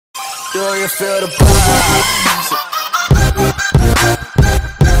Do you feel the vibes?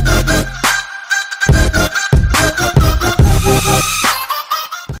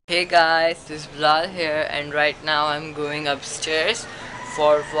 Hey guys, this is Bilal here, and right now I'm going upstairs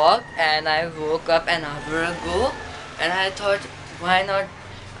for a walk, and I woke up an hour ago and I thought, why not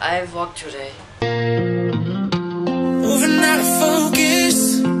I walk today. Moving out of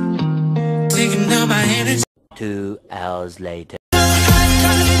focus, taking out my energy. 2 hours later.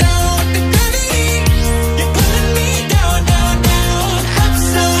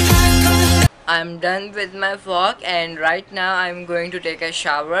 I'm done with my walk, and right now I'm going to take a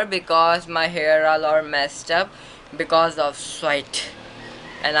shower because my hair all messed up because of sweat,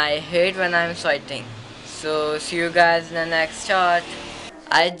 and I hate when I'm sweating. So see you guys in the next shot.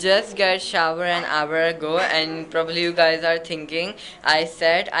 I just got shower an hour ago, and probably you guys are thinking I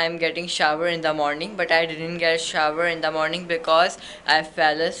said I'm getting shower in the morning, but I didn't get shower in the morning because I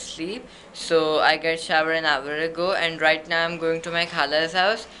fell asleep. So I got shower an hour ago, and right now I'm going to my khala's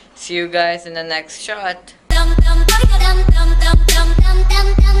house. See you guys in the next shot.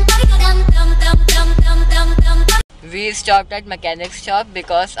 We stopped at mechanic's shop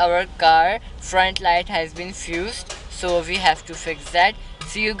because our car front light has been fused, so we have to fix that.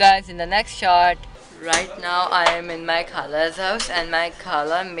 See you guys in the next shot. Right now I am in my khala's house, and my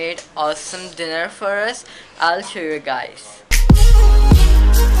khala made awesome dinner for us. I'll show you guys.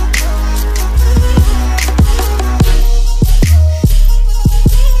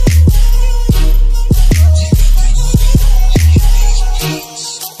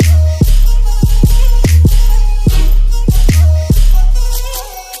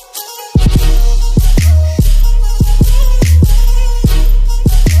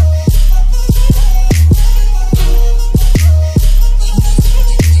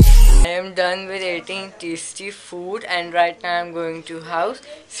 I'm done with eating tasty food, and right now I'm going to house.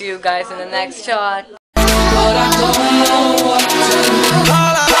 See you guys in the next shot.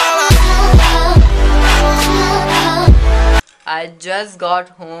 I just got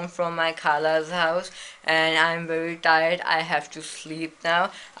home from my khala's house and I'm very tired. I have to sleep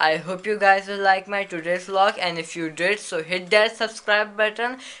now. I hope you guys will like my today's vlog, and if you did, so hit that subscribe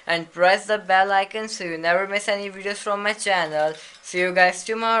button and press the bell icon so you never miss any videos from my channel. See you guys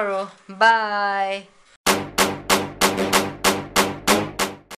tomorrow. Bye.